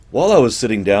While I was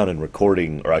sitting down and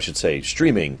recording, or I should say,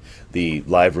 streaming the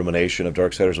live rumination of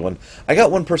Darksiders 1, I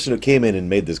got one person who came in and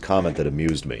made this comment that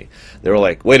amused me. They were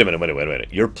like, wait a minute.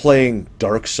 You're playing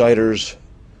Darksiders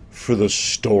for the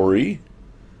story?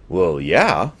 Well,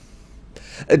 yeah.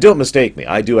 Don't mistake me,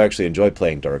 I do actually enjoy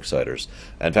playing Darksiders.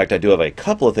 In fact, I do have a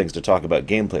couple of things to talk about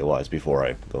gameplay-wise before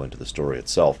I go into the story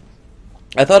itself.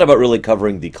 I thought about really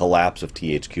covering the collapse of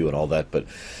THQ and all that, but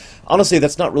honestly,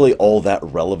 that's not really all that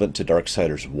relevant to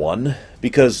Darksiders 1,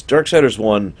 because Darksiders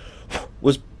 1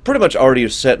 was pretty much already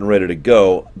set and ready to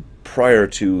go prior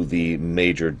to the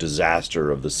major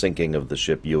disaster of the sinking of the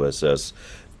ship USS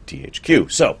THQ.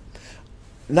 So,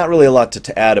 not really a lot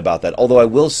to add about that, although I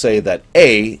will say that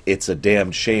A, it's a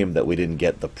damn shame that we didn't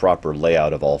get the proper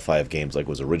layout of all 5 games like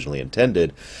was originally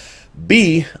intended.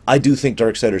 B, I do think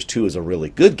Darksiders 2 is a really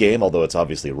good game, although it's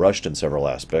obviously rushed in several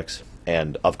aspects.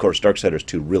 And, of course, Darksiders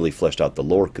 2 really fleshed out the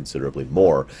lore considerably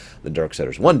more than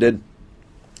Darksiders 1 did.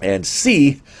 And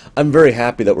C, I'm very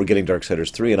happy that we're getting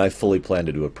Darksiders 3, and I fully plan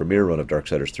to do a premiere run of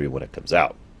Darksiders 3 when it comes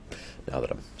out. Now that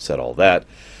I've said all that,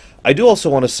 I do also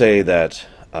want to say that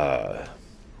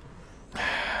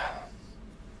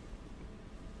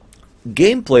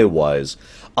gameplay-wise,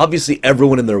 obviously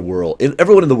everyone in the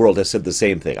world has said the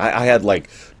same thing. I had like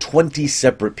 20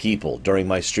 separate people during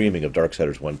my streaming of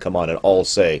Darksiders 1 come on and all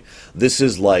say, this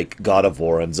is like God of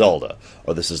War and Zelda,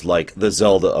 or this is like the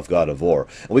Zelda of God of War.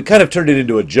 And we kind of turned it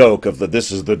into a joke of that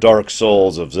this is the Dark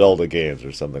Souls of Zelda games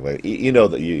or something like that. You know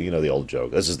the old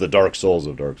joke. This is the Dark Souls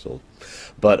of Dark Souls.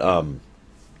 But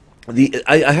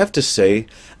I have to say,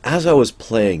 as I was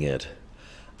playing it,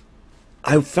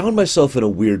 I found myself in a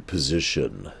weird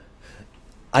position.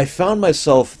 I found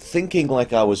myself thinking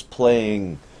like I was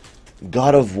playing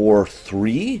God of War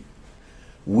 3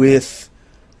 with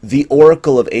the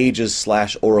Oracle of Ages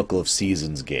 / Oracle of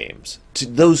Seasons games. To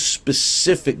those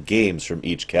specific games from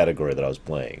each category that I was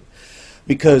playing.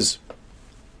 Because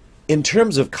in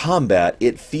terms of combat,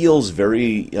 it feels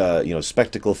very,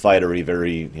 spectacle fightery,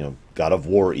 very, God of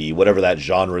War-y, whatever that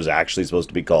genre is actually supposed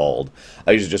to be called.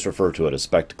 I usually just refer to it as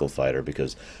spectacle fighter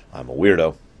because I'm a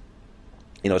weirdo.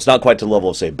 It's not quite to the level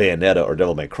of, say, Bayonetta or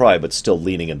Devil May Cry, but still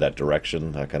leaning in that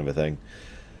direction, that kind of a thing.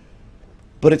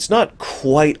 But it's not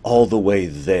quite all the way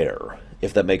there,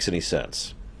 if that makes any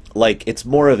sense. Like, it's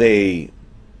more of a...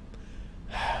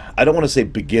 I don't want to say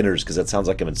beginners, because that sounds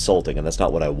like I'm insulting, and that's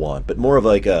not what I want, but more of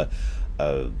like a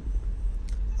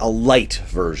light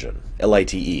version,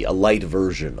 L-I-T-E, a light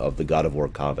version of the God of War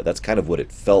combat. That's kind of what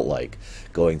it felt like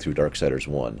going through Darksiders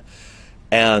 1.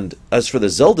 And as for the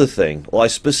Zelda thing, well, I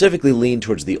specifically lean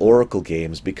towards the Oracle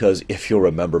games because if you'll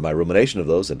remember my rumination of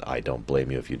those, and I don't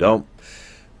blame you if you don't,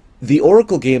 the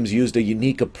Oracle games used a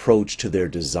unique approach to their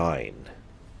design.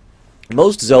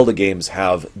 Most Zelda games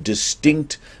have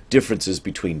distinct differences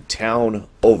between town,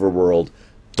 overworld,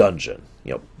 dungeon.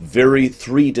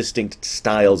 Three distinct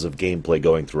styles of gameplay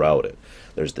going throughout it.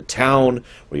 There's the town,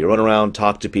 where you run around,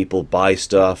 talk to people, buy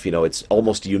stuff. It's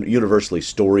almost universally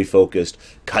story-focused.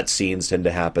 Cutscenes tend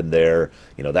to happen there.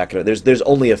 That kind of... There's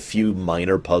only a few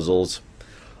minor puzzles.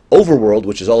 Overworld,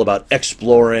 which is all about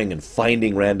exploring and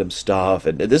finding random stuff.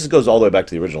 And this goes all the way back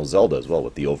to the original Zelda as well,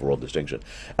 with the overworld distinction.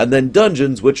 And then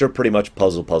dungeons, which are pretty much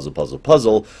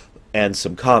puzzle, and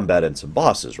some combat and some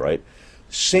bosses, right?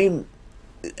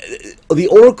 The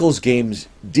Oracle's games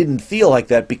didn't feel like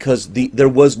that because there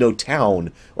was no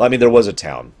town. Well, I mean, there was a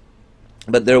town.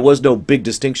 But there was no big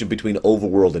distinction between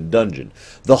overworld and dungeon.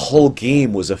 The whole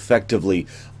game was effectively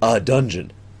a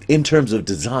dungeon in terms of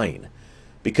design.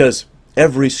 Because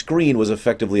every screen was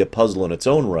effectively a puzzle in its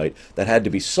own right that had to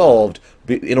be solved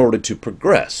in order to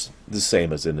progress, the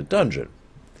same as in a dungeon.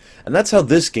 And that's how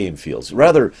this game feels.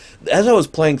 Rather, as I was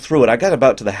playing through it, I got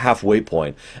about to the halfway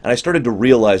point, and I started to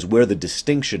realize where the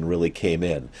distinction really came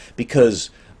in. Because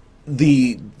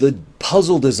the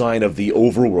puzzle design of the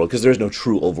overworld, because there's no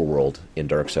true overworld in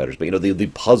Darksiders, but the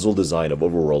puzzle design of the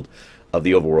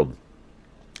overworld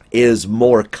is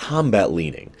more combat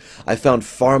leaning. I found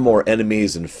far more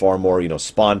enemies and far more,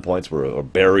 spawn points where a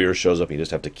barrier shows up and you just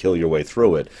have to kill your way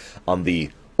through it on the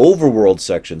overworld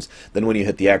sections than when you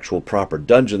hit the actual proper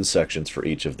dungeon sections for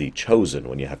each of the Chosen,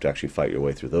 when you have to actually fight your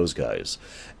way through those guys.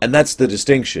 And that's the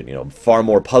distinction, far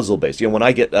more puzzle-based. When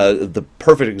I get, the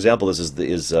perfect example of this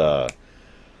is oh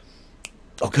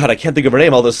god, I can't think of her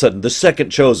name all of a sudden, the second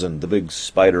Chosen, the big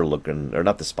spider-looking, or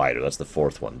not the spider, that's the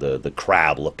fourth one, the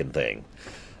crab-looking thing.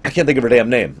 I can't think of her damn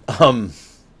name.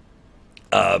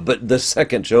 But the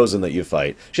second Chosen that you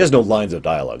fight, she has no lines of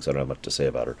dialogue, so I don't have much to say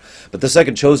about her. But the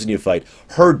second Chosen you fight,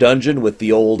 her dungeon with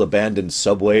the old abandoned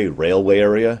subway, railway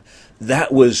area,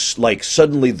 that was like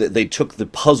suddenly they took the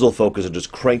puzzle focus and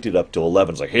just cranked it up to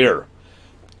 11. It's like, here,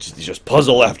 just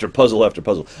puzzle after puzzle after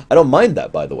puzzle. I don't mind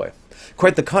that, by the way.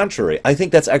 Quite the contrary. I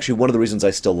think that's actually one of the reasons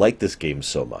I still like this game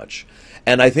so much.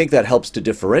 And I think that helps to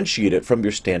differentiate it from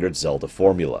your standard Zelda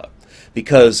formula.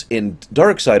 Because in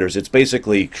Darksiders, it's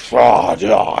basically,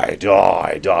 die,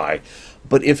 die, die.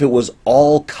 But if it was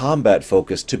all combat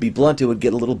focused, to be blunt, it would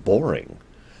get a little boring.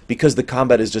 Because the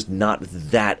combat is just not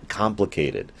that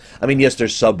complicated. I mean, yes,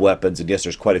 there's sub-weapons, and yes,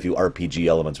 there's quite a few RPG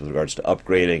elements with regards to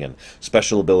upgrading, and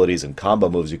special abilities, and combo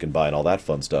moves you can buy, and all that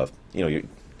fun stuff. You know, you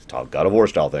God of War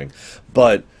style thing.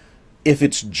 But if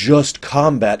it's just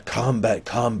combat, combat,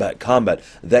 combat, combat,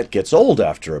 that gets old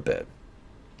after a bit.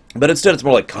 But instead it's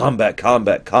more like combat,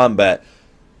 combat, combat,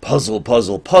 puzzle,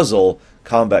 puzzle, puzzle,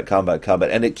 combat, combat,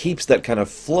 combat, and it keeps that kind of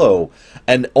flow.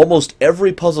 And almost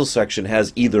every puzzle section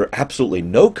has either absolutely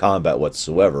no combat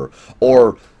whatsoever,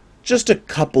 or just a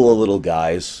couple of little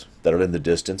guys that are in the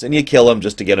distance, and you kill them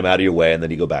just to get them out of your way, and then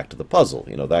you go back to the puzzle,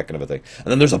 you know, that kind of a thing. And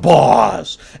then there's a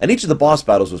boss! And each of the boss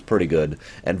battles was pretty good,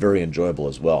 and very enjoyable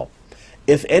as well.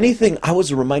 If anything, I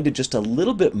was reminded just a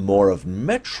little bit more of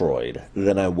Metroid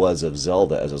than I was of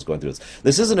Zelda as I was going through this.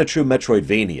 This isn't a true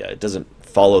Metroidvania. It doesn't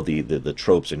follow the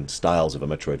tropes and styles of a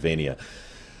Metroidvania.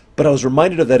 But I was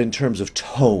reminded of that in terms of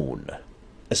tone.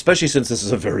 Especially since this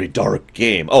is a very dark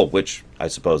game. Oh, which I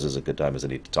suppose is a good time as I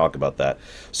need to talk about that.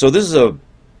 So this is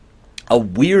a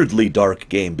weirdly dark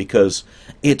game because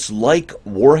it's like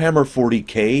Warhammer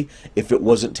 40k if it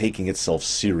wasn't taking itself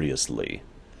seriously.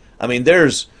 I mean,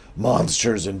 there's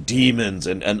monsters and demons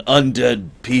and undead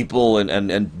people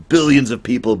and billions of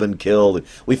people have been killed.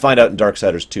 We find out in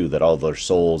Darksiders 2 that all their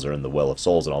souls are in the Well of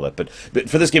Souls and all that. But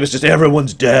for this game, it's just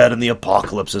everyone's dead and the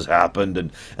apocalypse has happened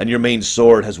and your main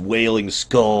sword has wailing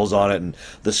skulls on it and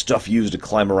the stuff used to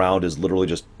climb around is literally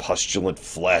just pustulant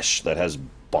flesh that has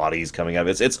bodies coming out of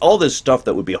it. It's all this stuff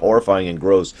that would be horrifying and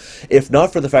gross if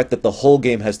not for the fact that the whole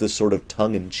game has this sort of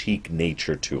tongue-in-cheek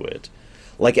nature to it.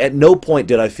 Like, at no point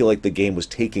did I feel like the game was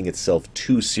taking itself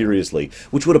too seriously,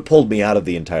 which would have pulled me out of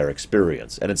the entire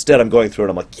experience. And instead, I'm going through it,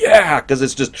 and I'm like, yeah, because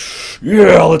it's just,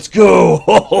 yeah, let's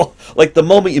go. Like, the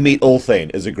moment you meet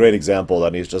Ulthane is a great example,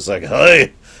 and he's just like,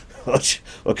 hey, what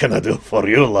can I do for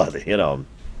you, laddie? You know,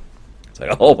 it's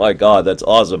like, oh my god, that's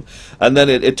awesome. And then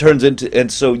it turns into,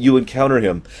 and so you encounter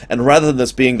him, and rather than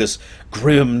this being this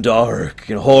grim, dark,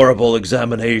 you know, horrible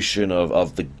examination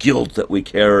of the guilt that we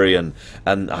carry, and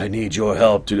I need your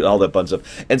help to all that fun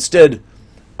stuff, instead,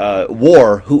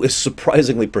 War, who is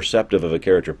surprisingly perceptive of a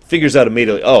character, figures out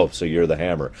immediately, oh, so you're the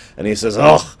hammer. And he says,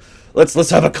 oh, let's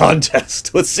have a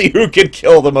contest. Let's see who can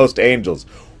kill the most angels.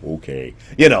 Okay.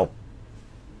 You know,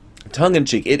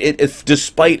 tongue-in-cheek. It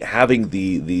despite having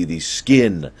the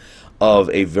skin of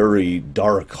a very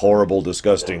dark, horrible,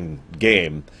 disgusting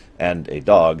game and a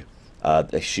dog,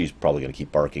 she's probably going to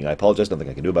keep barking. I apologize. Nothing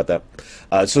I can do about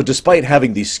that. So despite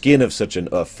having the skin of such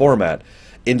a format,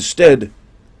 instead,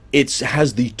 it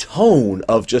has the tone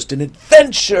of just an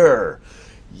adventure.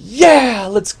 Yeah,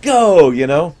 let's go, you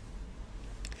know?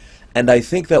 And I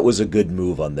think that was a good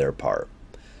move on their part.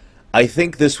 I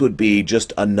think this would be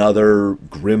just another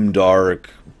grimdark,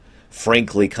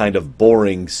 frankly kind of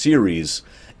boring series,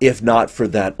 if not for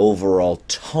that overall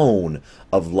tone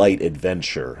of light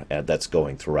adventure that's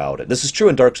going throughout it. This is true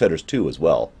in Darksiders 2 as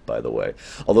well, by the way.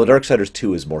 Although Darksiders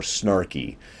 2 is more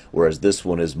snarky, whereas this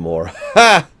one is more,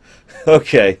 ha!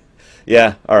 Okay,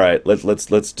 yeah, alright,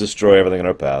 let's destroy everything in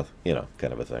our path, you know,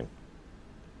 kind of a thing.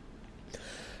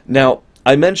 Now,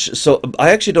 I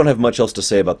actually don't have much else to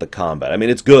say about the combat. I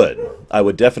mean, it's good. I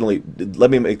would definitely,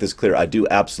 let me make this clear, I do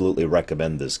absolutely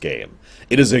recommend this game.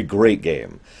 It is a great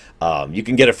game. You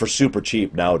can get it for super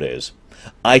cheap nowadays.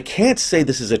 I can't say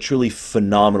this is a truly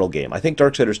phenomenal game. I think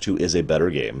Darksiders 2 is a better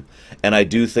game, and I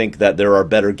do think that there are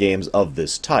better games of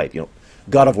this type. You know,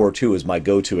 God of War 2 is my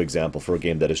go-to example for a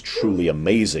game that is truly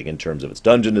amazing in terms of its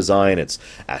dungeon design, its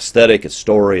aesthetic, its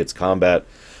story, its combat.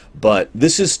 But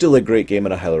this is still a great game,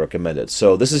 and I highly recommend it.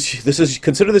 So this is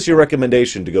consider this your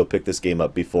recommendation to go pick this game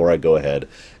up before I go ahead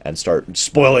and start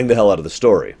spoiling the hell out of the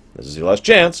story. This is your last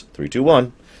chance. 3, 2,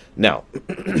 1. Now,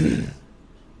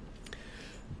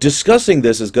 discussing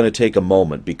this is going to take a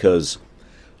moment because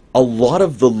a lot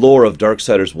of the lore of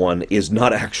Darksiders 1 is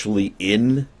not actually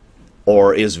in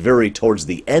or is very towards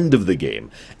the end of the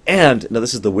game. And, now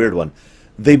this is the weird one,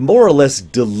 they more or less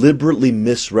deliberately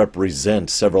misrepresent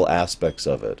several aspects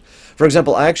of it. For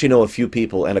example, I actually know a few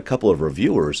people and a couple of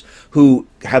reviewers who,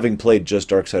 having played just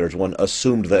Darksiders 1,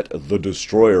 assumed that the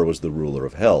Destroyer was the ruler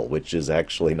of Hell, which is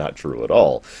actually not true at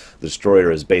all. The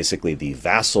Destroyer is basically the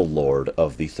vassal lord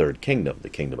of the Third Kingdom, the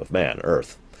Kingdom of Man,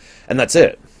 Earth. And that's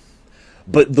it.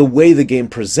 But the way the game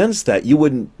presents that, you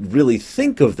wouldn't really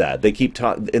think of that. They keep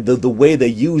talking, the way they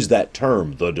use that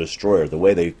term, the Destroyer, the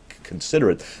way they consider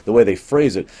it, the way they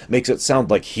phrase it, makes it sound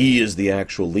like he is the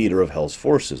actual leader of Hell's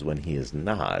forces, when he is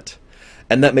not.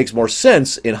 And that makes more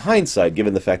sense in hindsight,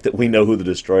 given the fact that we know who the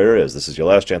Destroyer is. This is your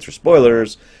last chance for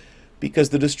spoilers, because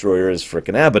the Destroyer is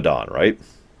frickin' Abaddon, right?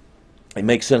 It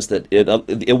makes sense that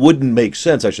it wouldn't make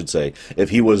sense, I should say, if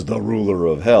he was the ruler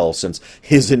of Hell, since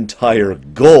his entire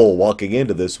goal walking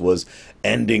into this was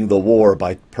ending the war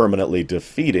by permanently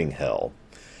defeating Hell.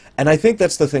 And I think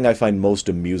that's the thing I find most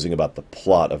amusing about the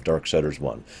plot of Darksiders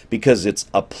 1, because it's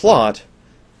a plot,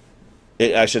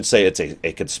 I should say it's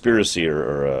a conspiracy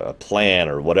or a plan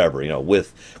or whatever,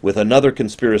 with another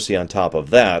conspiracy on top of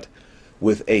that,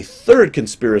 with a third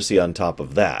conspiracy on top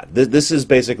of that. This is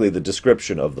basically the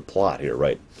description of the plot here,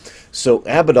 right? So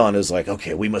Abaddon is like,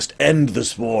 okay, we must end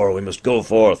this war, we must go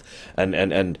forth,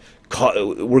 and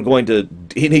we're going to...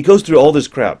 And he goes through all this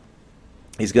crap.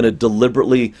 He's going to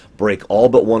deliberately break all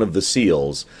but one of the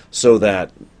seals so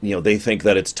that, they think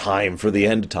that it's time for the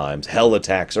end times. Hell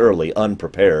attacks early,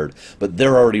 unprepared, but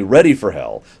they're already ready for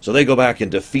Hell. So they go back and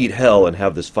defeat Hell and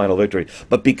have this final victory.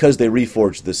 But because they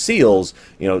reforged the seals,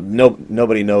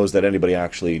 nobody knows that anybody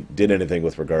actually did anything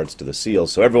with regards to the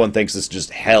seals. So everyone thinks it's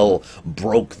just Hell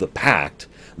broke the pact,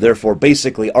 therefore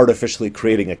basically artificially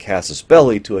creating a casus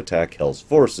belli to attack Hell's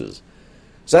forces.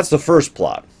 So that's the first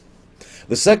plot.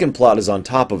 The second plot is on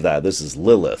top of that. This is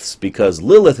Lilith's, because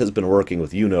Lilith has been working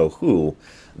with you-know-who.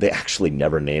 They actually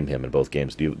never name him in both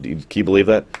games. Can you believe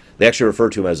that? They actually refer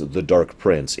to him as the Dark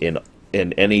Prince in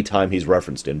any time he's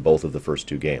referenced in both of the first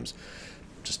two games.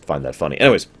 Just find that funny.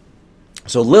 Anyways,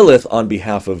 so Lilith, on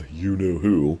behalf of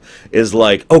you-know-who, is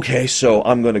like, okay, so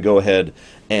I'm going to go ahead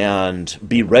and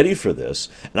be ready for this,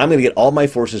 and I'm going to get all my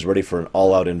forces ready for an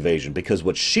all-out invasion, because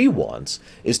what she wants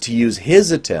is to use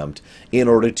his attempt in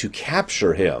order to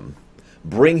capture him,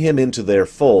 bring him into their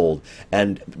fold,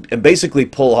 and basically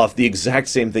pull off the exact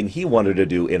same thing he wanted to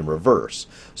do in reverse.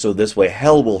 So this way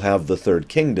Hell will have the Third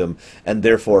Kingdom, and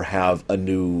therefore have a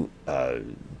new...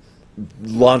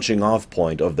 launching off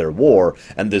point of their war,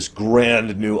 and this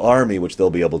grand new army which they'll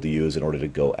be able to use in order to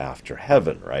go after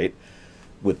heaven, right?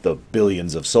 With the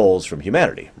billions of souls from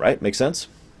humanity, right? Make sense?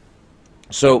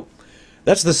 So,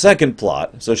 that's the second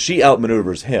plot. So she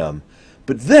outmaneuvers him.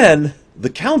 But then, the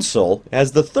council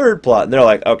has the third plot, and they're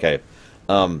like, okay,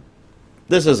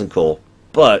 this isn't cool,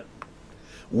 but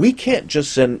we can't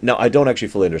just send... Now, I don't actually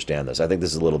fully understand this. I think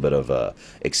this is a little bit of an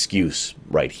excuse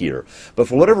right here. But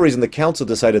for whatever reason, the council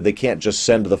decided they can't just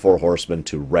send the Four Horsemen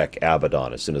to wreck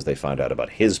Abaddon as soon as they find out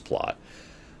about his plot.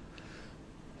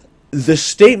 The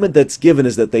statement that's given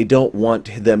is that they don't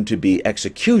want them to be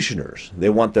executioners. They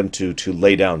want them to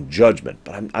lay down judgment.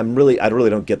 But I really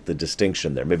don't get the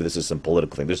distinction there. Maybe this is some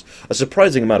political thing. There's a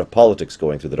surprising amount of politics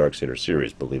going through the Darksiders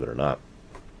series, believe it or not.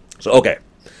 So, okay.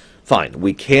 Fine,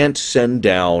 we can't send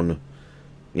down,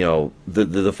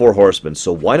 the Four Horsemen,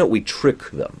 so why don't we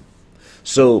trick them?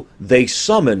 So they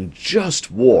summon just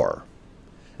War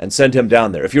and send him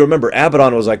down there. If you remember,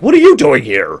 Abaddon was like, what are you doing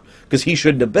here? Because he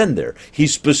shouldn't have been there. He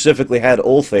specifically had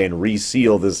Ulthane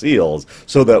reseal the seals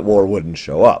so that War wouldn't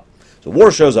show up. So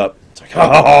War shows up. It's like, ha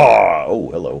ha ha! Oh,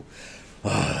 hello.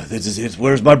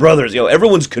 Where's my brothers?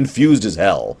 Everyone's confused as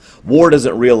hell. War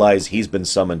doesn't realize he's been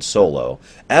summoned solo.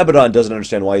 Abaddon doesn't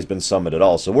understand why he's been summoned at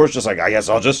all. So War's just like, I guess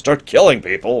I'll just start killing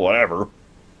people, whatever.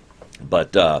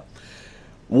 But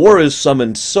War is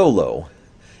summoned solo.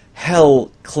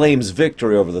 Hell claims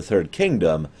victory over the Third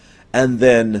Kingdom, and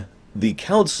then the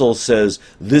council says,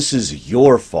 this is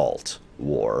your fault,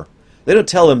 War. They don't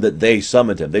tell him that they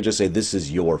summoned him. They just say, this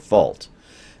is your fault.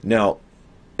 Now,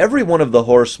 every one of the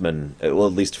horsemen, well,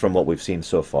 at least from what we've seen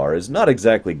so far, is not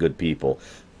exactly good people.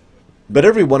 But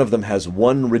every one of them has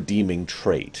one redeeming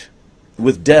trait.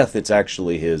 With Death, it's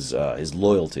actually his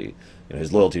loyalty.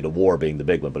 His loyalty to War being the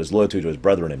big one, but his loyalty to his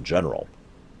brethren in general.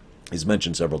 He's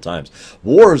mentioned several times.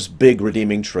 War's big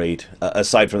redeeming trait,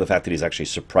 aside from the fact that he's actually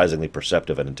surprisingly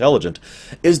perceptive and intelligent,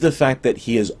 is the fact that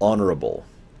he is honorable.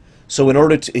 So in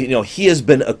order to, he has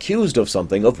been accused of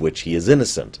something of which he is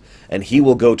innocent, and he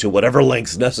will go to whatever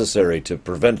lengths necessary to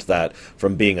prevent that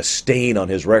from being a stain on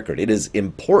his record. It is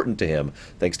important to him,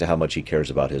 thanks to how much he cares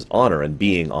about his honor and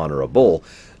being honorable,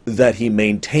 that he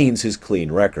maintains his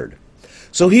clean record.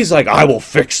 So he's like, I will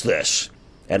fix this,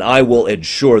 and I will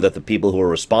ensure that the people who are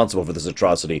responsible for this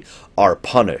atrocity are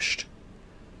punished.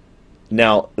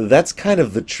 Now, that's kind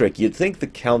of the trick. You'd think the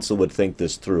Council would think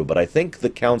this through, but I think the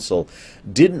Council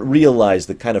didn't realize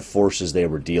the kind of forces they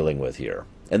were dealing with here.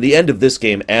 And the end of this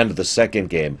game and the second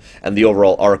game, and the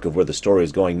overall arc of where the story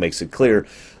is going, makes it clear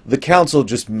the Council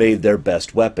just made their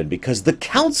best weapon, because the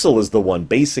Council is the one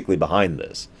basically behind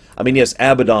this. I mean, yes,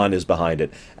 Abaddon is behind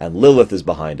it, and Lilith is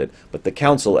behind it, but the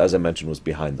Council, as I mentioned, was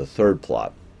behind the third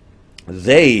plot.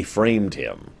 They framed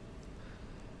him.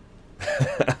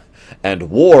 And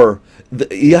war,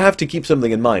 you have to keep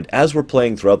something in mind. As we're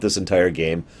playing throughout this entire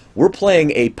game, we're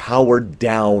playing a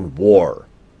powered-down war.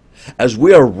 As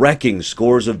we are wrecking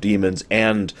scores of demons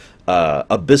and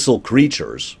abyssal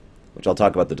creatures, which I'll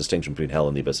talk about the distinction between hell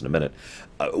and the abyss in a minute,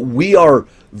 we are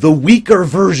the weaker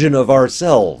version of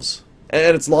ourselves.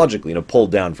 And it's logically,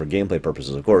 pulled down for gameplay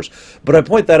purposes, of course. But I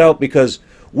point that out because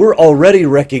we're already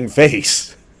wrecking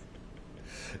face.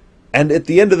 And at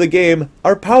the end of the game,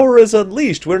 our power is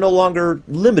unleashed. We're no longer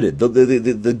limited.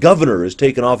 The governor is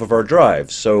taken off of our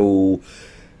drive. So,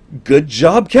 good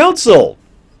job, Council!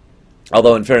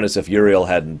 Although, in fairness, if Uriel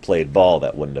hadn't played ball,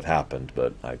 that wouldn't have happened.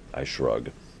 But I shrug.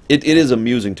 It is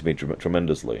amusing to me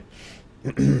tremendously.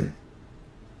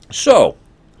 So,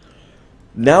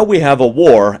 now we have a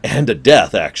war, and a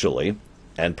death, actually,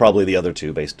 and probably the other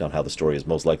two, based on how the story is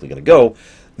most likely going to go,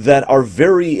 that are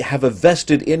have a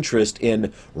vested interest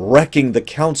in wrecking the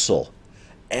Council,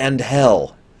 and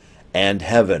hell, and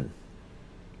heaven.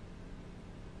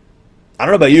 I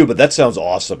don't know about you, but that sounds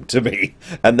awesome to me.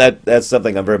 And that's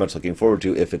something I'm very much looking forward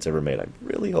to if it's ever made. I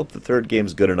really hope the third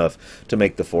game's good enough to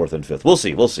make the fourth and fifth. We'll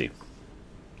see, we'll see.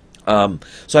 So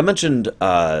I mentioned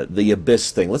the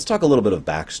Abyss thing. Let's talk a little bit of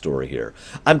backstory here.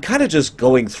 I'm kind of just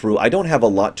going through. I don't have a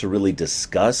lot to really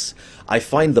discuss. I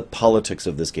find the politics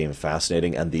of this game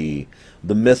fascinating and the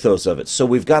mythos of it. So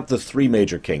we've got the three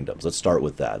major kingdoms. Let's start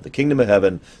with that. The Kingdom of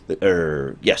Heaven,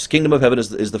 Kingdom of Heaven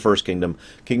is the first kingdom.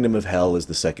 Kingdom of Hell is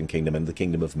the second kingdom, and the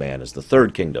Kingdom of Man is the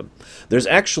third kingdom. There's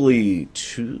actually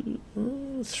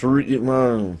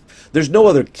there's no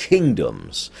other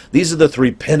kingdoms. These are the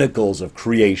three pinnacles of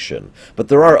creation. But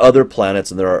there are other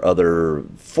planets and there are other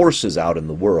forces out in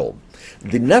the world.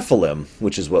 The Nephilim,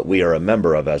 which is what we are a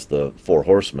member of as the Four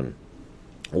Horsemen,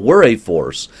 were a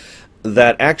force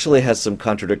that actually has some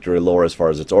contradictory lore as far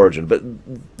as its origin, but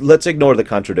let's ignore the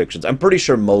contradictions. I'm pretty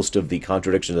sure most of the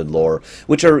contradictions in lore,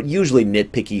 which are usually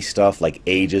nitpicky stuff like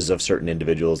ages of certain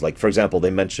individuals, like, for example, they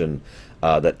mention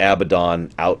that Abaddon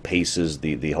outpaces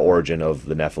the origin of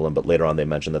the Nephilim, but later on they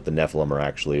mention that the Nephilim are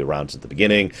actually around since the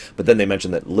beginning, but then they mention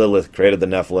that Lilith created the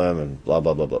Nephilim, and blah,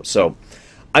 blah, blah, blah. So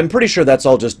I'm pretty sure that's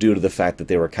all just due to the fact that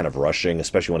they were kind of rushing,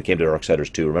 especially when it came to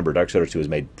Darksiders 2. Remember, Darksiders 2 was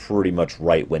made pretty much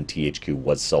right when THQ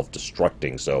was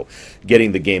self-destructing, so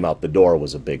getting the game out the door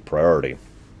was a big priority.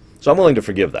 So I'm willing to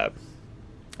forgive that.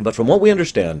 But from what we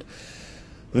understand,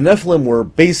 the Nephilim were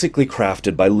basically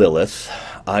crafted by Lilith.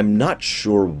 I'm not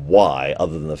sure why,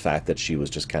 other than the fact that she was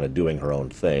just kind of doing her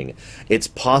own thing. It's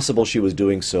possible she was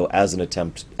doing so as an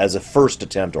attempt, as a first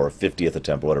attempt or a 50th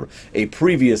attempt or whatever, a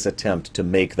previous attempt to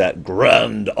make that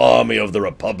grand army of the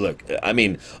Republic,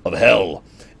 of Hell,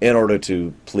 in order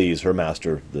to please her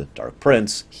master, the Dark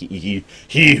Prince, he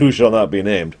who shall not be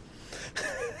named,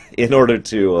 in order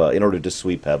to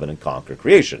sweep heaven and conquer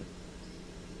creation.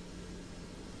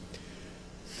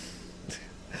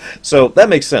 So that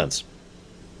makes sense.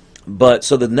 But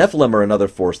so the Nephilim are another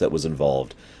force that was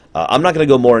involved. I'm not going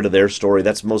to go more into their story.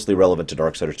 That's mostly relevant to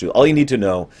Darksiders 2. All you need to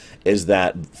know is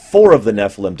that 4 of the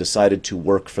Nephilim decided to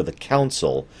work for the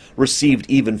Council, received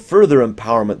even further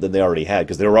empowerment than they already had,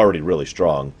 because they were already really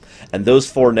strong. And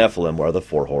those 4 Nephilim are the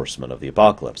 4 horsemen of the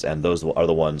apocalypse. And those are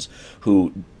the ones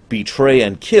who betray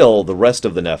and kill the rest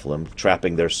of the Nephilim,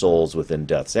 trapping their souls within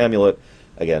Death's amulet.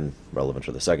 Again, relevant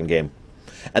for the second game.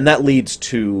 And that leads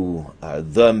to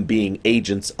them being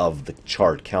agents of the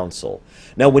Charred Council.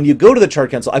 Now, when you go to the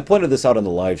Charred Council, I pointed this out on the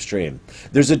live stream,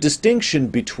 there's a distinction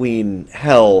between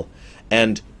Hell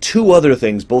and 2 other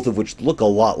things, both of which look a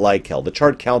lot like Hell. The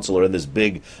Charred Council are in this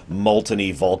big,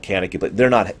 molten-y, volcanic, but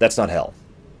that's not Hell.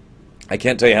 I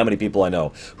can't tell you how many people I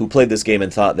know who played this game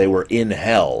and thought they were in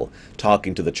hell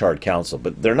talking to the Charred Council,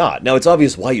 but they're not. Now, it's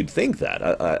obvious why you'd think that.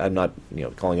 I'm not,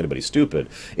 calling anybody stupid.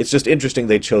 It's just interesting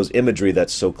they chose imagery that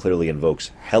so clearly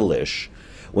invokes hellish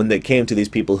when they came to these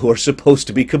people who are supposed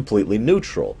to be completely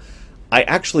neutral. I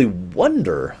actually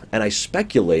wonder, and I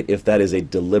speculate if that is a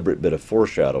deliberate bit of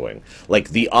foreshadowing. Like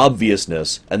the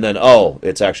obviousness, and then, oh,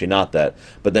 it's actually not that.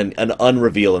 But then an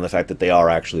unreveal in the fact that they are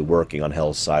actually working on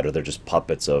Hell's side, or they're just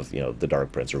puppets of, the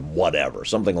Dark Prince, or whatever.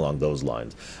 Something along those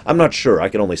lines. I'm not sure. I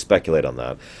can only speculate on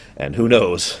that. And who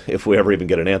knows if we ever even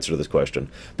get an answer to this question.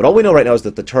 But all we know right now is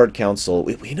that the Tard Council,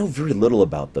 we know very little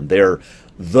about them. They're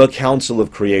the Council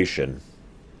of Creation.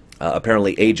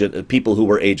 Apparently people who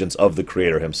were agents of the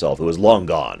Creator himself, who is long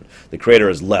gone. The Creator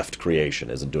has left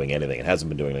creation, isn't doing anything, and hasn't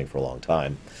been doing anything for a long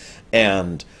time.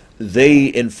 And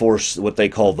they enforce what they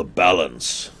call the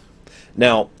balance.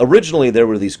 Now, originally there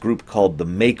were these group called the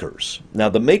Makers. Now,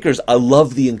 the Makers, I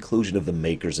love the inclusion of the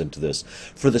Makers into this,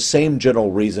 for the same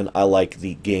general reason I like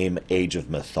the game Age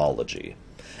of Mythology.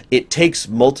 It takes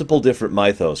multiple different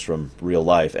mythos from real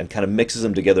life and kind of mixes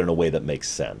them together in a way that makes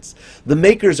sense. The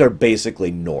Makers are basically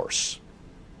Norse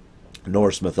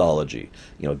mythology,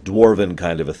 dwarven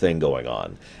kind of a thing going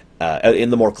on,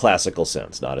 in the more classical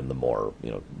sense, not in the more,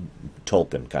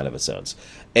 Tolkien kind of a sense.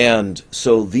 And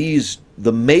so the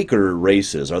Maker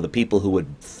races are the people who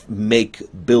would make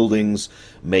buildings,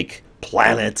 make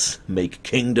planets, make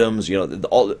kingdoms,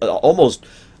 almost...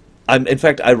 in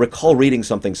fact, I recall reading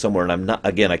something somewhere, and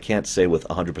I can't say with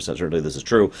 100% certainty this is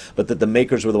true, but that the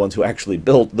Makers were the ones who actually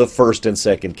built the first and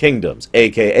second kingdoms,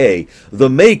 a.k.a. the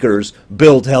Makers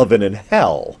built heaven and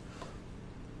hell,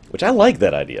 which I like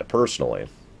that idea, personally.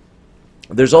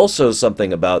 There's also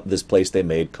something about this place they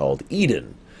made called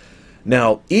Eden.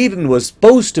 Now, Eden was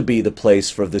supposed to be the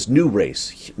place for this new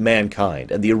race, mankind,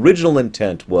 and the original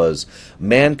intent was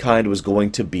mankind was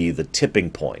going to be the tipping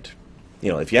point.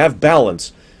 If you have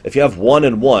balance... If you have 1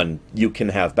 and 1, you can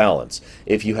have balance.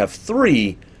 If you have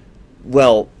 3,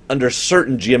 well, under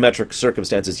certain geometric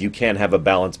circumstances, you can have a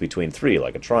balance between 3,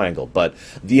 like a triangle. But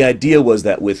the idea was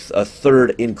that with a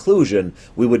third inclusion,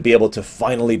 we would be able to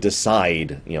finally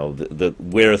decide,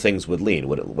 where things would lean,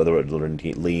 whether it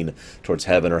would lean towards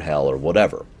heaven or hell or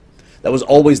whatever. That was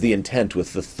always the intent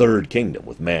with the third kingdom,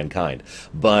 with mankind.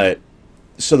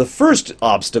 So the first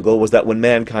obstacle was that when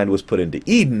mankind was put into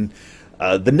Eden,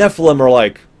 the Nephilim are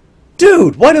like,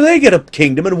 dude, why do they get a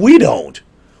kingdom and we don't?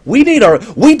 We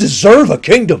deserve a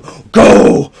kingdom.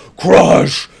 Go,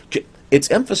 crush. It's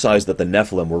emphasized that the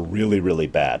Nephilim were really, really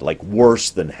bad, like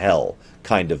worse than hell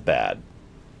kind of bad.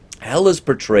 Hell is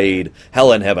portrayed,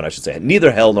 hell and heaven, I should say.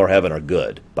 Neither hell nor heaven are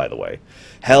good, by the way.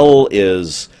 Hell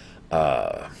is,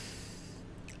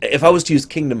 if I was to use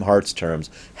Kingdom Hearts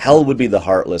terms, hell would be the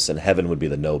heartless and heaven would be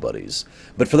the nobodies.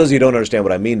 But for those of you who don't understand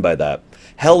what I mean by that,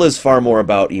 hell is far more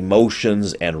about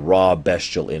emotions and raw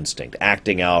bestial instinct,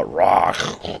 acting out raw.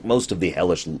 Most of the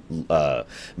hellish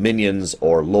minions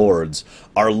or lords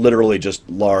are literally just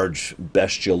large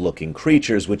bestial-looking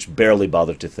creatures which barely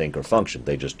bother to think or function.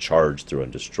 They just charge through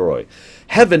and destroy.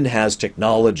 Heaven has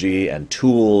technology and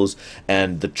tools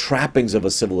and the trappings of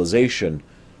a civilization,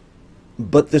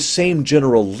 but the same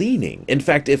general leaning. In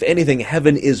fact, if anything,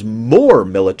 heaven is more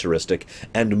militaristic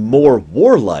and more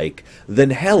warlike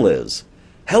than hell is.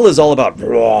 Hell is all about...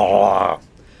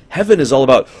 Heaven is all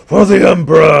about... For the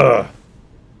Emperor!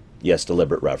 Yes,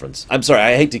 deliberate reference. I'm sorry,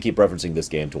 I hate to keep referencing this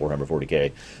game to Warhammer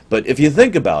 40k, but if you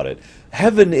think about it,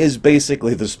 heaven is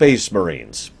basically the Space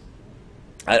Marines.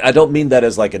 I don't mean that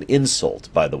as like an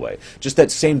insult, by the way. Just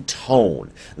that same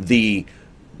tone. The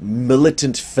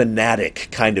militant fanatic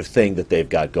kind of thing that they've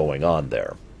got going on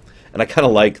there. And I kind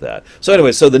of like that. So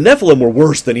anyway, so the Nephilim were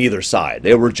worse than either side.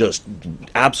 They were just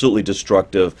absolutely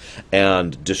destructive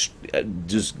and just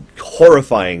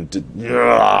horrifying,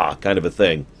 kind of a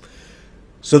thing.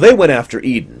 So they went after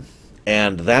Eden,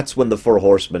 and that's when the Four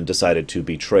Horsemen decided to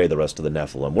betray the rest of the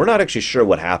Nephilim. We're not actually sure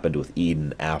what happened with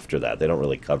Eden after that. They don't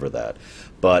really cover that.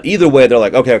 But either way, they're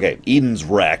like, okay, Eden's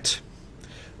wrecked.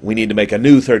 We need to make a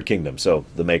new third kingdom. So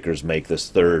the Makers make this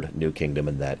third new kingdom,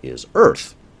 and that is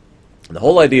Earth. And the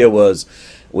whole idea was,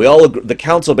 the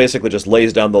council basically just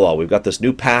lays down the law. We've got this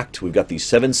new pact. We've got these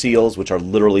 7 seals, which are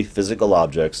literally physical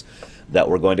objects that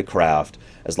we're going to craft.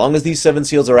 As long as these 7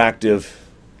 seals are active,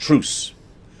 truce.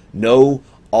 No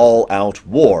all-out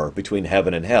war between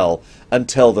heaven and hell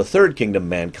until the third kingdom,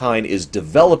 mankind, is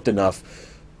developed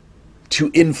enough to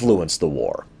influence the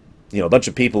war. A bunch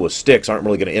of people with sticks aren't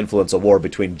really going to influence a war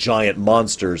between giant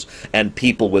monsters and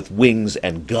people with wings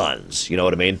and guns. You know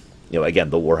what I mean? Again,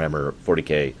 the Warhammer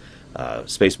 40k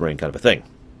Space Marine kind of a thing.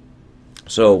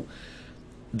 So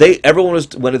everyone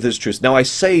went with this truce. Now, I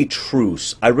say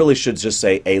truce. I really should just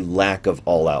say a lack of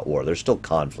all-out war. There's still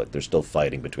conflict. There's still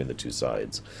fighting between the two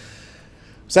sides.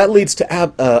 So that leads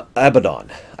to Abaddon.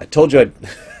 I told you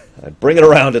bring it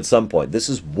around at some point. This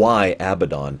is why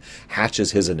Abaddon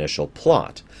hatches his initial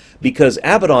plot. Because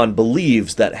Abaddon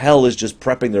believes that Hell is just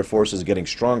prepping their forces, getting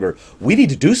stronger. We need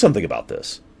to do something about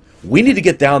this. We need to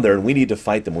get down there and we need to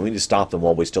fight them. We need to stop them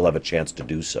while we still have a chance to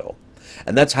do so.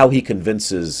 And that's how he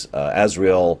convinces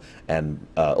Azrael and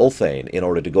Ulthane in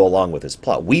order to go along with his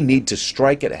plot. We need to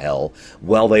strike at Hell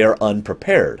while they are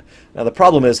unprepared. Now the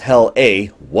problem is Hell, A,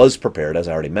 was prepared, as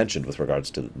I already mentioned, with regards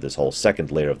to this whole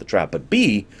second layer of the trap. But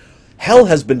B, Hell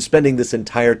has been spending this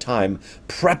entire time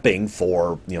prepping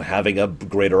for, having a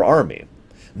greater army.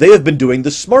 They have been doing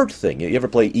the smart thing. You ever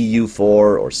play EU4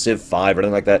 or Civ 5 or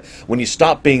anything like that? When you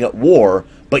stop being at war,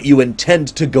 but you intend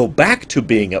to go back to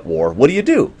being at war, what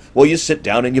do? Well, you sit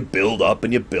down and you build up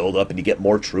and you build up and you get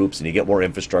more troops and you get more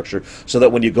infrastructure so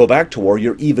that when you go back to war,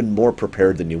 you're even more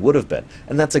prepared than you would have been.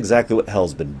 And that's exactly what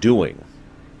Hell's been doing.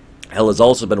 Hell has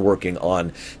also been working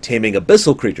on taming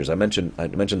abyssal creatures. I mentioned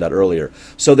that earlier.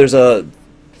 So there's a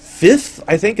fifth,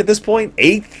 I think at this point,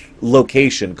 eighth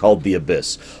location called the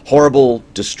Abyss. Horrible,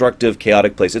 destructive,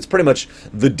 chaotic place. It's pretty much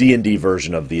the D&D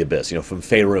version of the Abyss, from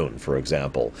Faerun, for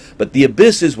example. But the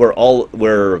Abyss is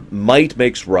where might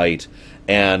makes right,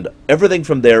 and everything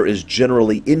from there is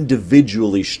generally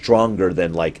individually stronger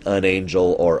than like an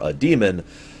angel or a demon.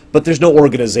 But there's no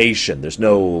organization, there's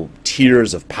no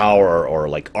tiers of power or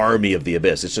like army of the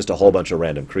Abyss. It's just a whole bunch of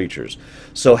random creatures.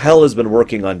 So Hell has been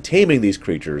working on taming these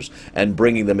creatures and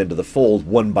bringing them into the fold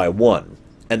one by one.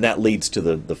 And that leads to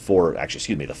the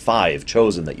five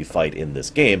chosen that you fight in this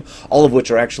game, all of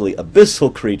which are actually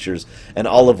abyssal creatures, and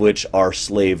all of which are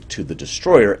slaved to the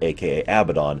Destroyer, aka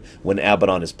Abaddon, when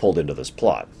Abaddon is pulled into this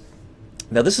plot.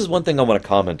 Now this is one thing I want to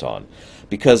comment on,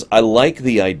 because I like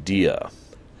the idea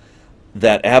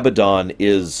that Abaddon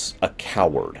is a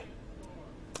coward.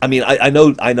 I mean, I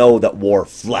know that war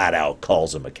flat out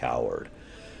calls him a coward.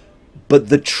 But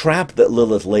the trap that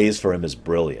Lilith lays for him is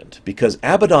brilliant, because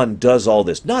Abaddon does all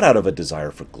this not out of a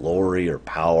desire for glory or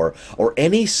power or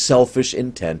any selfish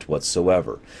intent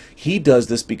whatsoever. He does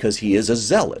this because he is a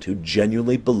zealot who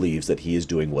genuinely believes that he is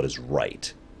doing what is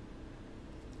right.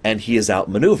 And he is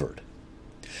outmaneuvered.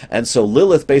 And so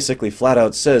Lilith basically flat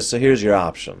out says, so here's your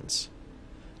options.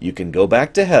 You can go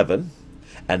back to heaven,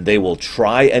 and they will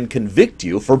try and convict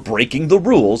you for breaking the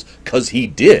rules, 'cause he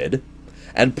did,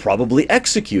 and probably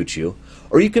execute you,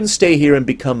 or you can stay here and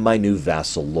become my new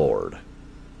vassal lord.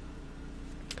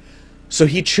 So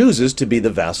he chooses to be the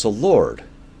vassal lord.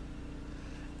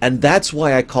 And that's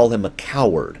why I call him a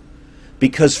coward.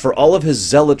 Because for all of his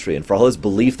zealotry and for all his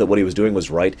belief that what he was doing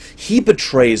was right, he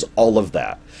betrays all of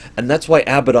that. And that's why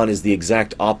Abaddon is the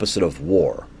exact opposite of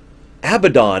war.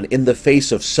 Abaddon, in the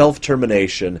face of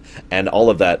self-termination and all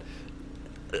of that,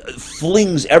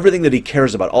 flings everything that he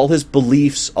cares about, all his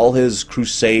beliefs, all his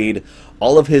crusade,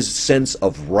 all of his sense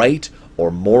of right or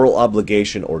moral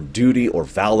obligation or duty or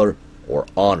valor or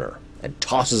honor, and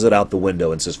tosses it out the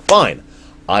window and says, fine,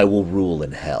 I will rule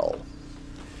in hell.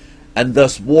 And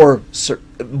thus war,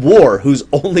 whose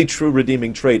only true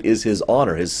redeeming trait is his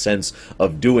honor, his sense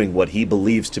of doing what he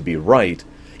believes to be right,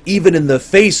 even in the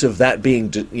face of that being,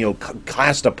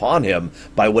 cast upon him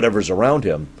by whatever's around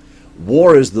him,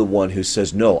 war is the one who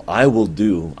says, no, I will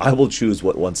choose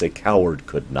what once a coward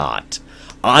could not.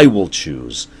 I will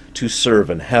choose to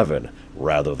serve in heaven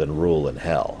rather than rule in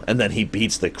hell. And then he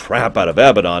beats the crap out of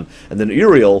Abaddon, and then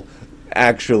Uriel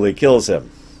actually kills him.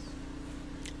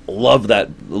 Love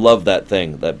that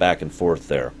thing, that back and forth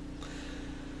there.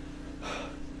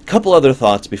 Couple other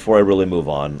thoughts before I really move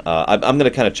on. I'm going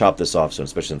to kind of chop this off soon,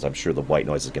 especially since I'm sure the white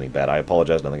noise is getting bad. I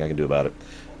apologize, nothing I can do about it.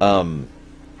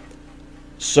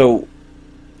 So,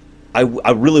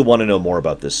 I really want to know more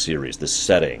about this series, this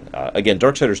setting. Again,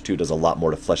 Darksiders 2 does a lot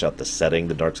more to flesh out the setting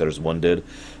than Darksiders 1 did,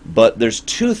 but there's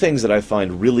two things that I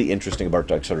find really interesting about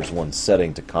Darksiders 1's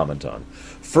setting to comment on.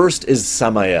 First is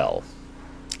Samael.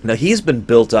 Now, he's been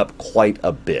built up quite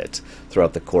a bit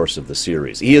throughout the course of the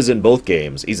series. He is in both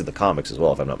games. He's in the comics as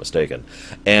well, if I'm not mistaken.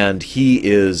 And he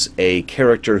is a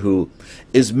character who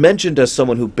is mentioned as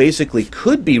someone who basically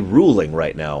could be ruling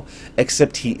right now,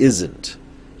 except he isn't.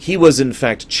 He was, in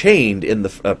fact, chained in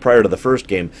the prior to the first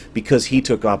game because he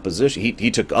took opposition. He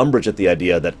took umbrage at the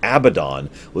idea that Abaddon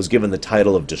was given the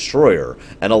title of Destroyer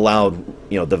and allowed,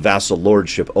 the vassal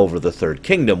lordship over the Third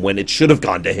Kingdom when it should have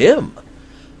gone to him.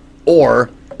 Or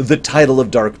the title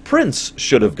of Dark Prince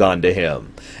should have gone to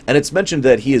him. And it's mentioned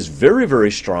that he is very,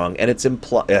 very strong, and it's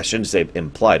I shouldn't say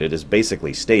implied, it is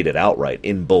basically stated outright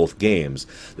in both games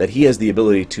that he has the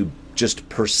ability to just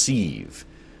perceive.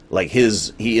 Like he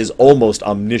is almost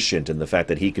omniscient in the fact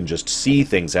that he can just see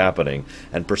things happening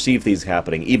and perceive things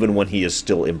happening even when he is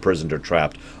still imprisoned or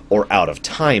trapped or out of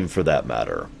time for that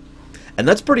matter. And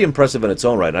that's pretty impressive in its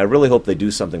own right, and I really hope they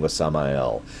do something with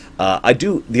Samael.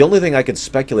 The only thing I could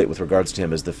speculate with regards to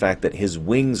him is the fact that his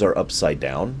wings are upside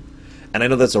down. And I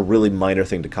know that's a really minor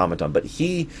thing to comment on, but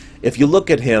if you look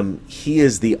at him, he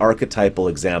is the archetypal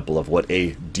example of what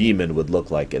a demon would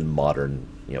look like in modern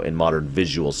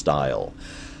visual style.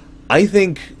 I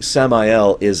think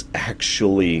Samael is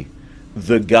actually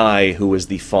the guy who is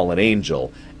the fallen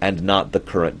angel and not the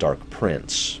current Dark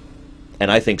Prince.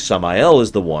 And I think Samael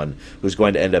is the one who's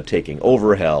going to end up taking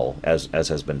over Hell, as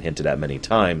has been hinted at many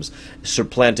times,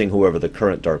 supplanting whoever the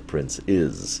current Dark Prince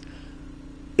is.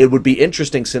 It would be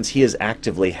interesting, since he has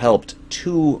actively helped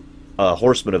two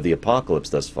Horsemen of the Apocalypse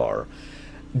thus far.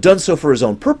 Done so for his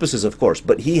own purposes, of course,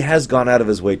 but he has gone out of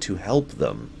his way to help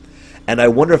them. And I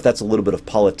wonder if that's a little bit of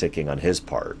politicking on his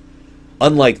part.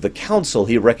 Unlike the Council,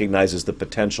 he recognizes the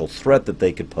potential threat that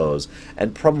they could pose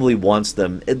and probably wants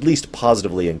them at least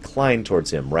positively inclined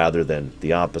towards him rather than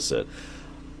the opposite.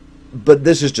 But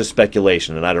this is just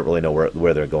speculation, and I don't really know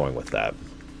where they're going with that.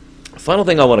 Final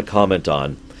thing I want to comment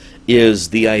on is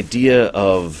the idea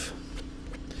of...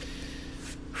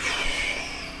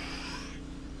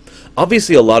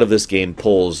 Obviously, a lot of this game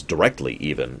pulls directly,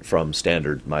 even, from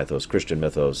standard mythos, Christian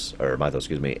mythos,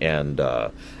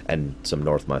 and some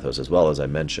Norse mythos as well, as I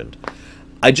mentioned.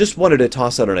 I just wanted to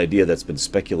toss out an idea that's been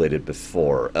speculated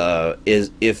before.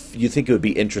 Is if you think it would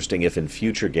be interesting if in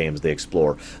future games they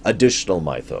explore additional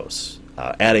mythos,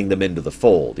 adding them into the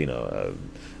fold,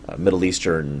 Middle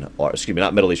Eastern,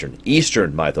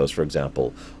 Eastern mythos, for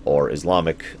example, or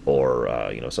Islamic, or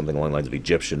something along the lines of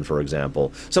Egyptian, for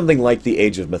example, something like the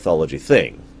Age of Mythology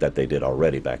thing that they did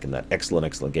already back in that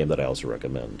excellent game that I also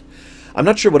recommend. I'm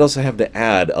not sure what else I have to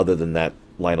add other than that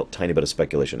tiny bit of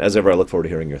speculation. As ever, I look forward to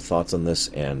hearing your thoughts on this,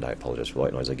 and I apologize for the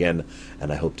white noise again,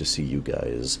 and I hope to see you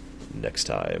guys next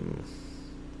time.